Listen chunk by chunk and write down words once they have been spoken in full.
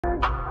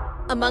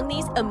Among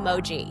these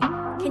emoji,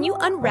 can you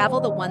unravel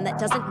the one that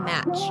doesn't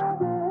match?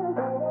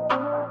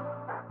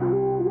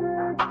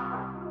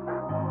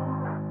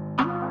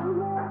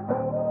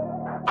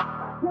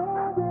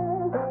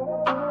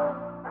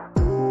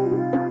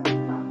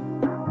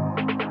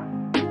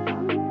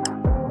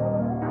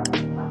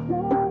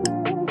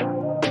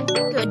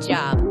 Good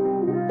job.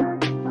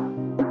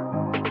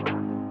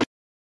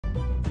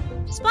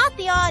 Spot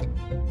the odd.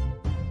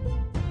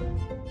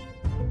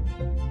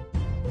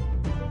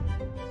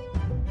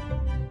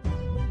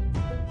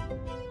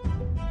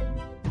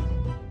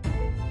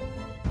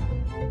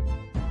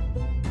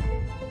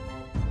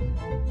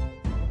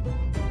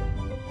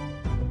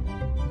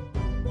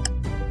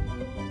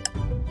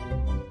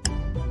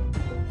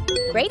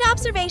 Great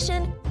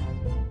observation.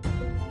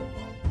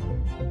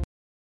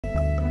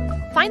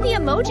 Find the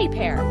emoji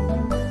pair.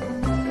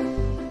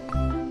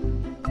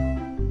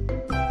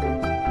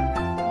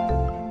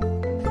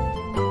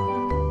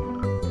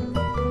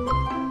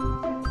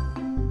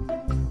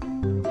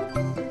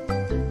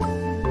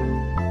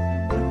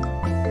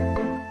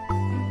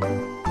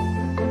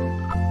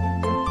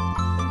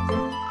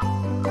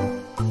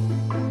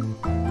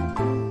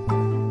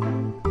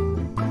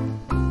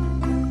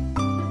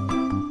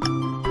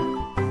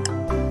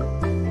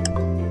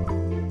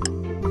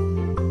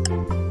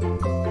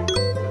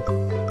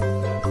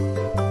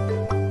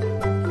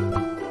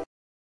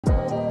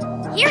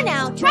 Here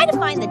now, try to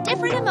find the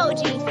different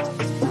emoji.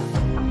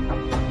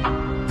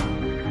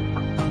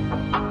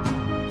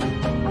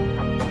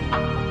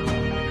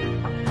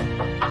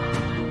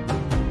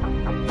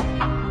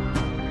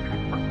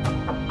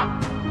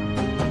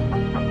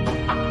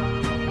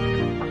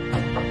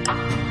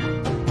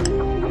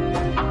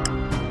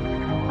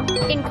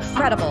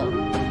 Incredible!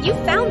 You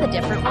found the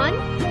different one.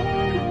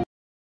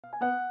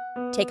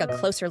 Take a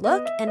closer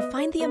look and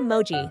find the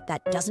emoji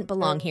that doesn't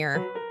belong here.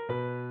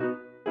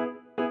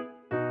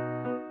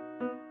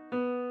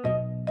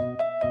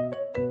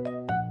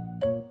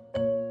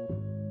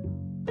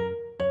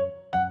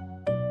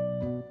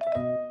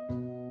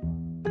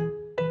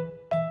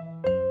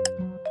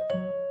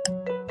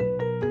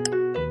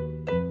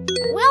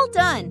 Well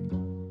done.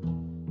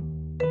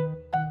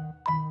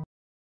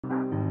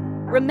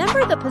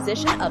 Remember the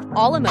position of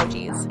all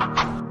emojis.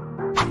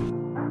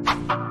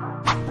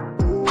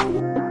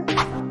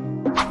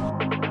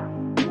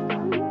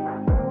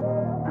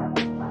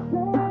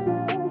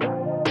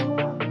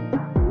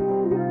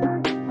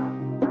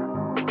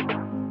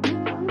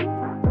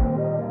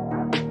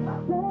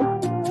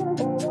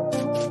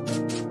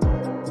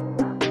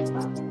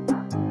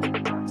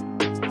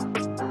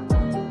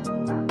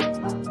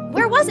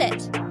 Where was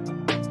it?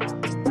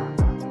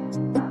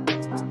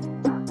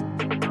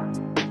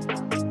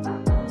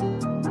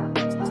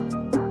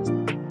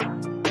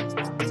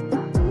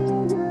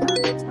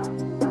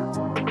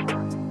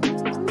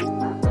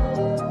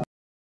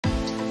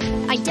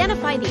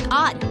 Identify the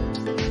odd.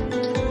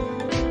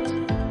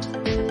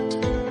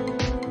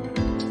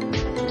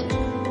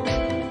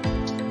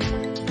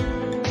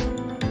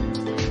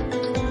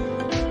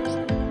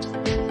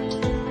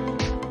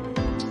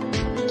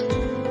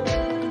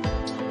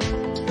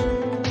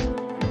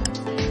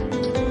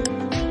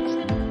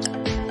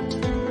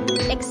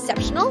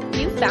 Exceptional,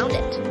 you found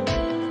it.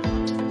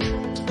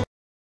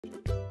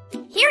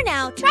 Here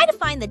now, try to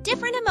find the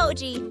different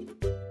emoji.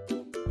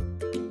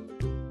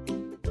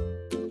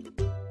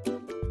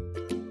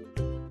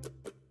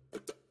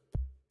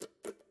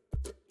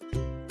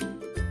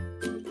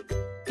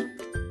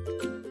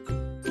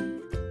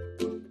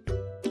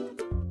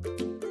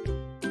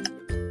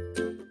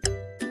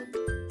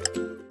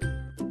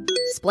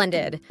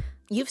 Splendid.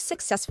 You've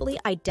successfully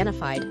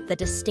identified the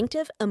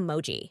distinctive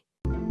emoji.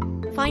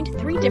 Find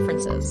 3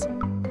 differences.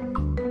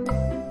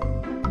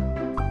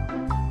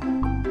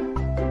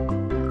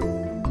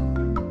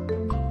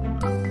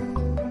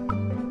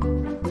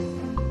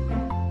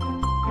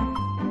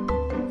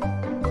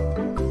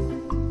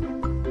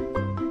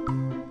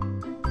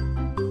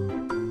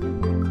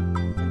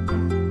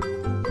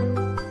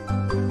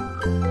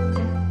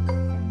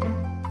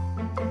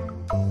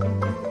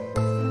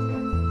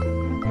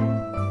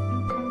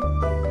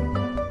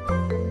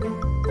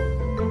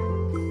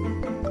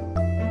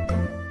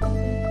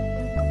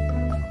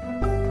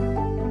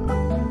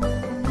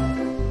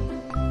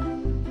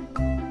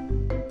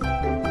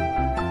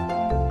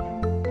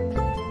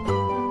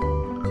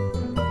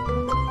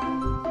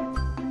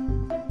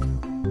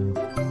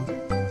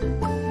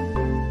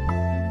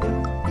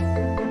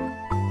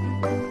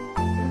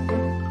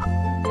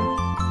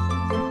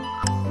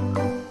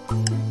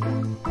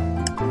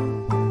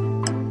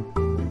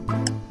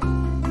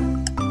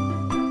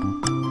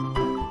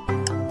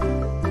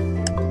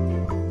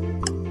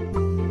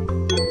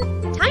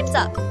 Time's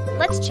up.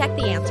 Let's check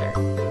the answer.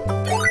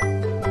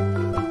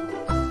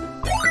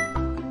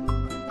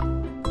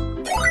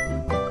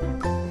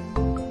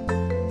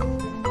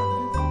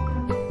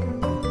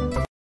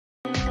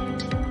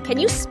 Can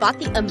you spot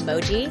the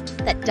emoji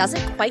that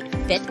doesn't quite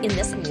fit in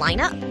this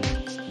lineup?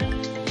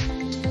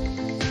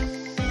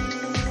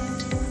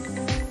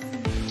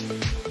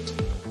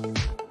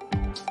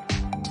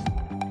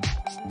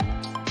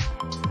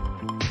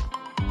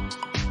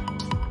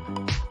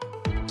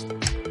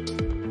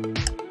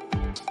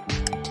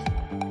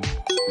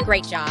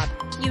 Great job.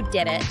 You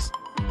did it.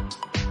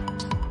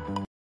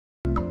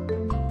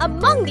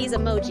 Among these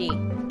emoji,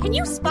 can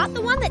you spot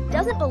the one that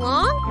doesn't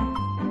belong?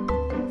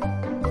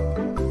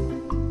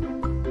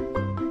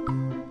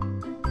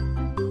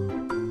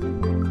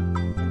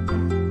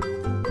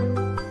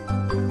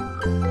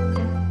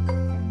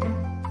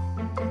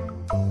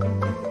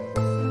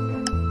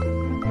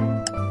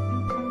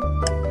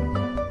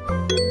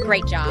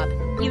 Great job.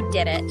 You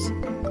did it.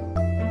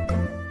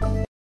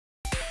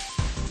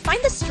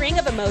 Find the string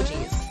of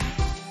emojis.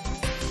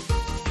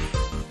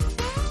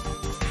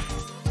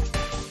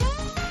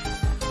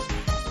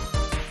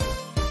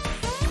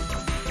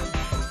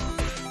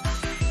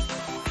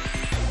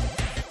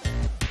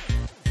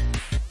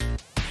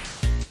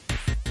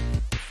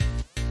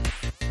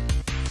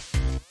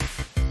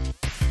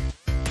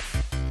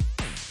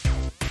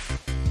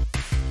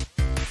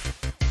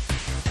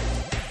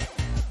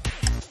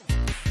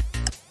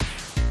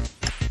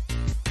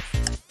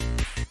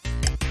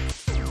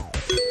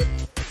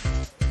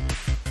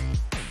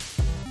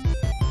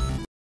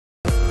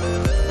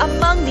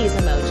 Among these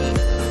emoji,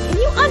 can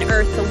you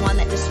unearth the one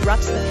that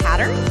disrupts the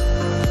pattern?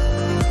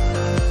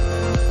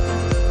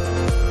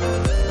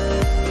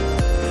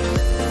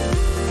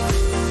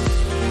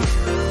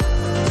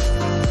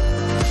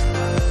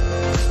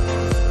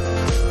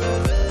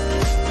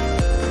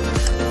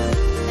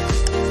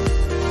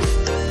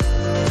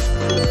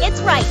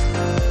 It's right.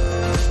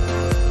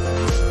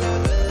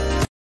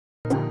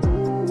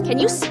 Can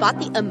you spot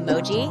the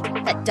emoji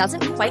that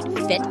doesn't quite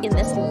fit in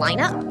this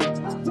lineup?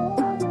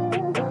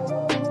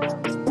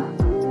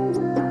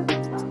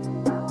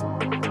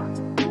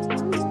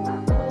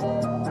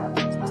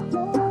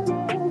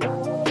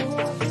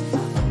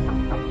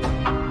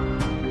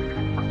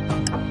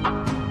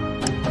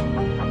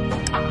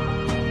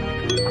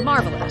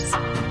 Marvelous.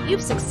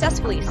 You've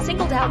successfully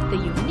singled out the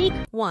unique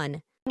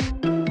one.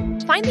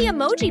 Find the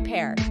emoji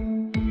pair.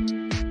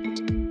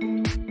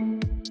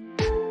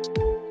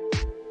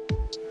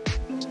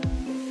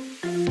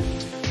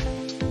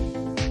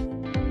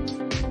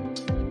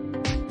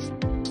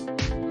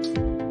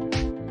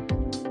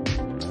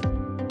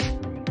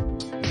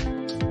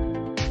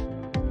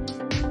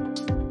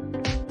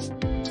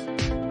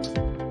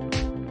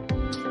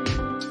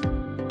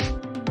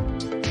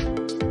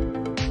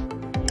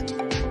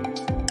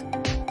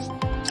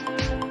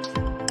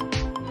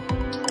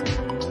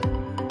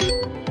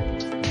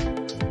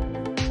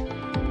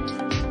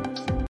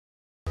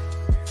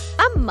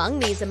 Among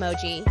these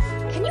emoji,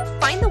 can you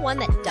find the one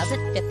that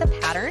doesn't fit the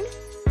pattern?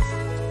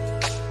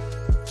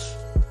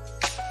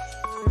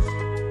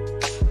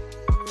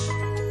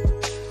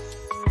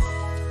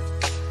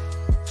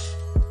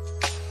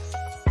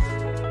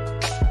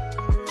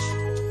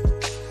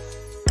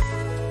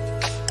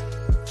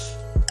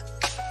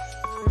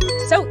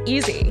 So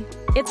easy.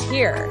 It's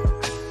here.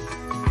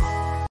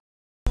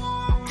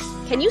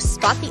 Can you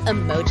spot the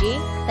emoji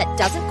that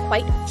doesn't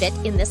quite fit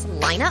in this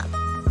lineup?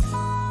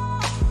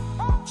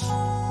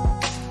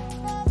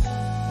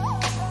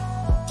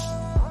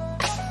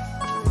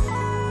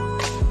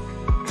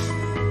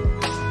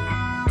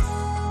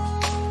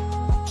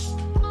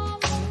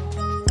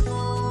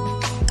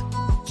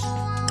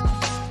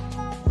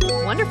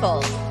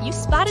 Wonderful! You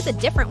spotted the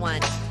different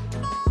one.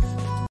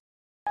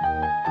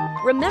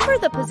 Remember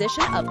the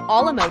position of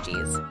all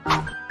emojis.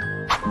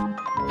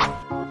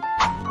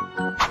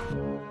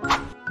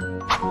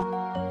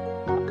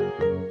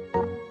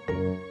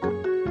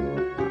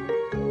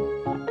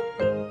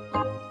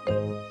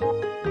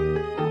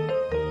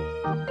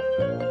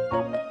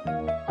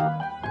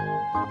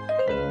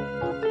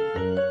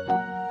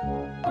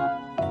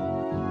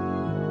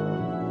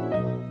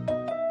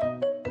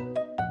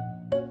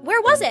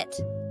 Where was it?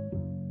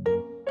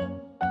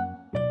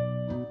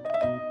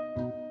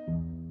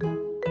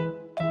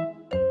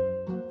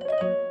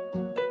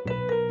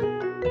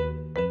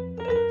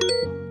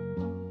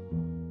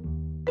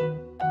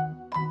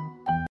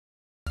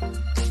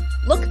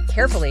 Look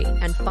carefully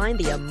and find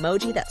the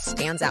emoji that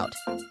stands out.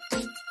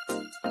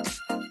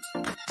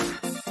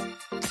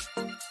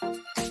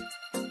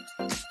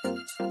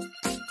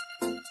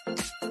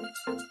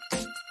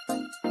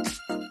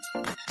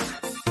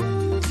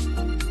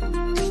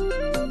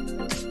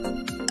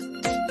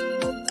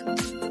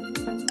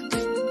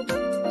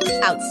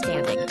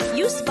 Outstanding.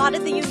 You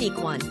spotted the unique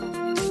one.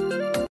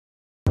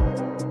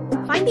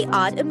 Find the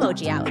odd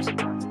emoji out.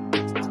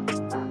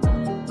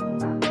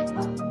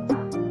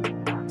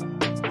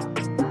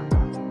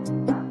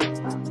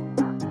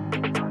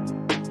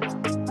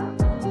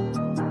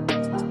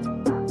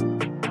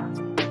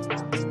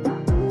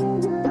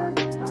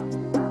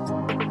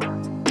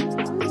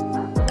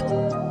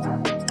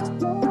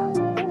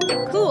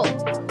 Cool.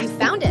 You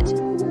found it.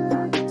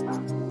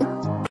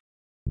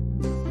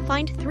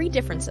 Find 3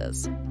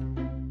 differences.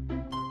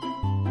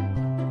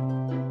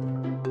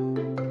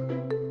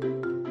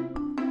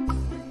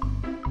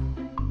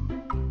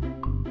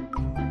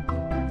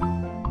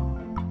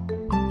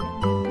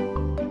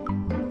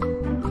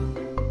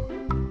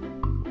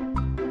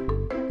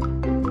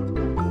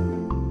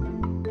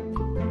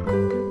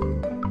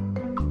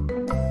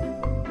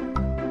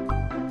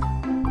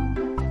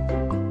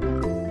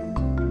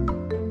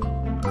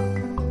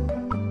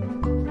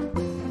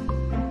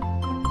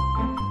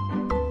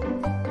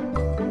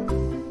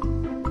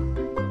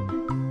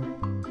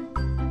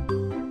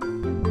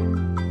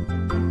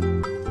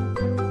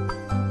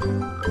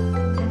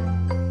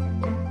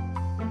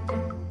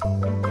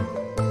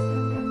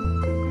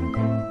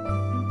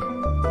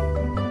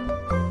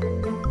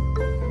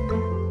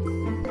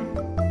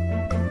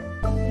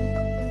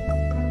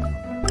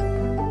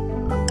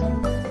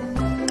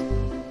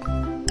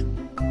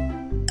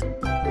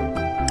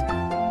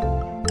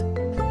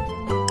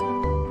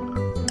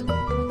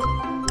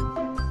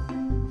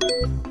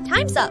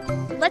 up.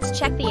 Let's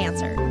check the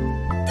answer.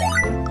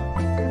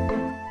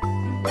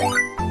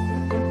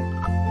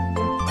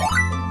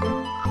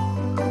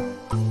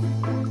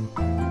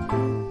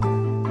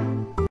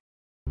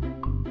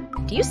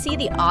 Do you see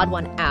the odd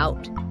one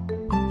out?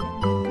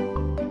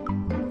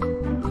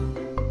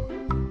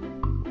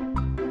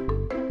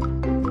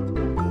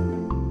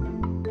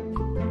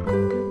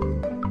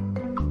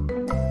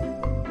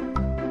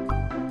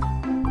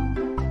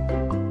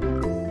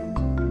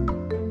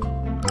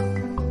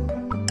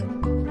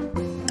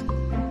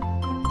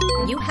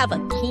 You have a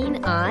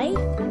keen eye?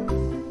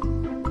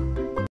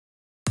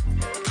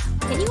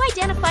 Can you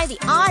identify the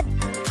odd?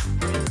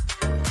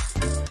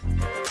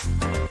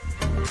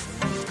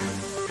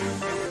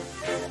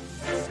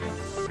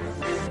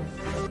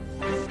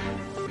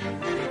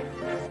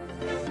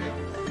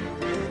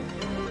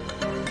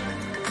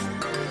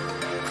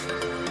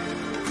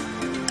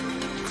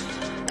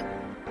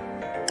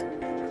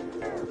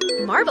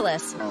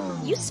 Marvelous!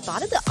 You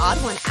spotted the odd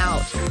one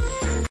out.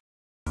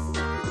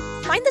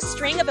 Find the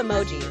string of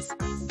emojis.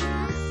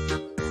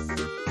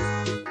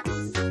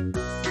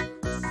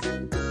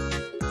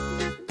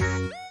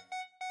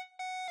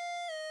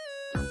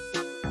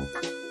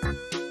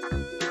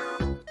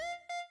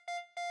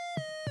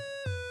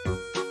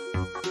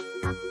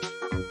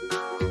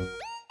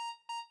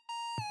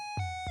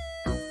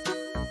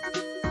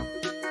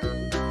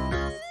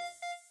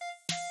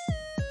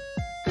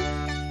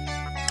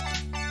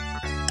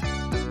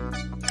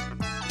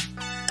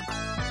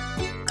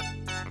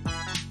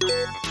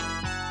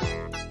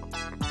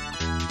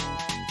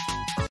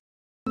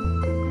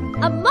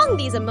 Among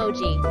these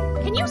emoji,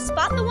 can you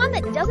spot the one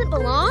that doesn't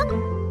belong?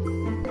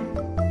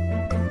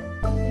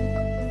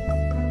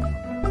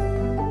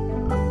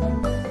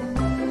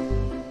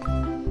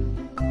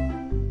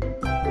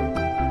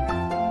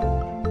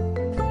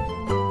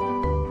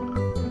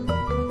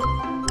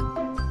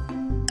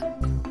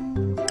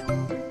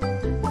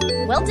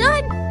 Well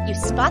done! You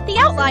spot the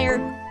outlier.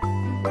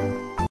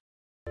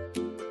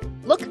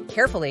 Look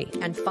carefully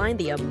and find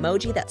the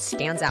emoji that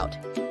stands out.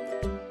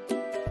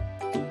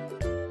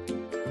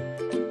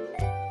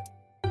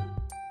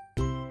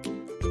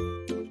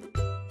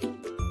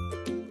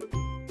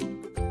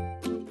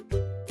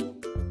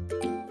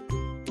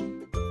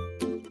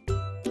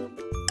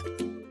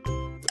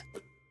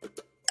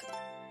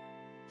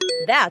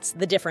 That's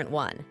the different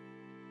one.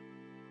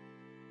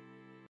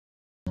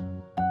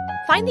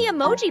 Find the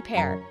emoji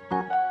pair.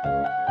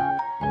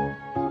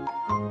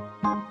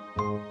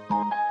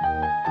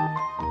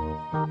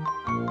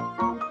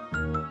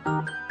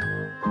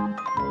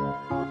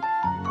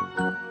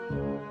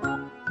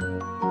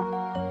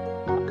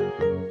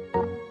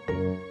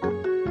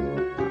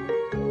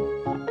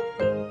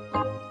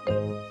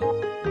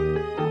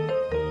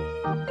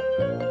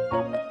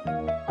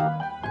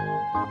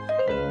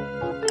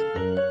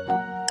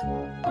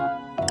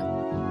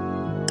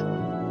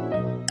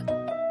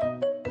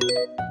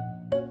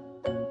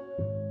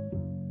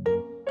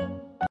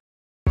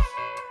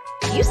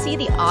 Do you see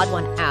the odd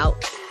one out?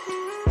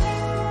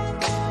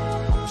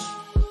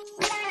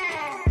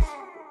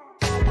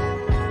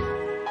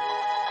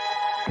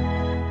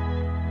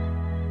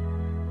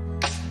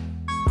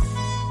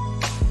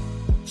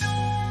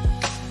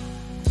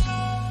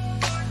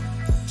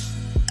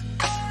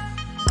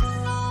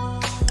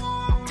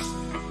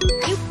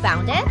 You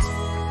found it?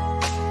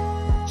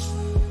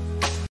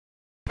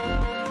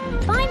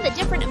 Find the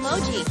different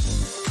emoji.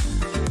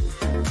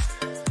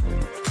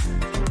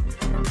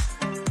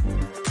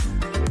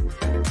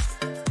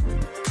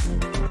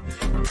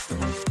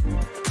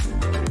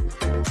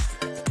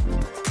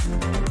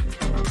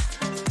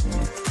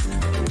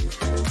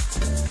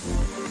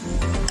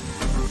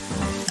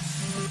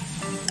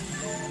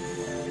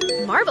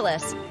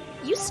 Marvelous!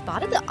 You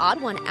spotted the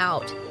odd one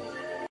out.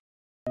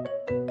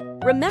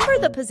 Remember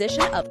the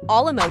position of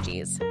all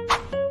emojis.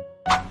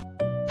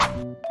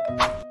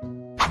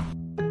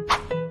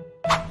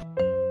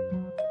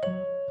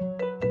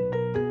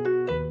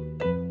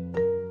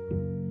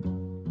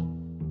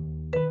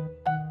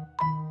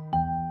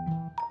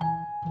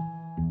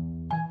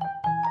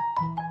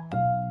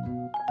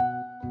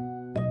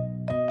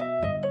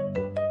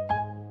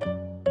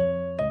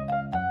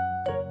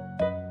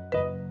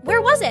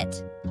 Where was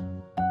it?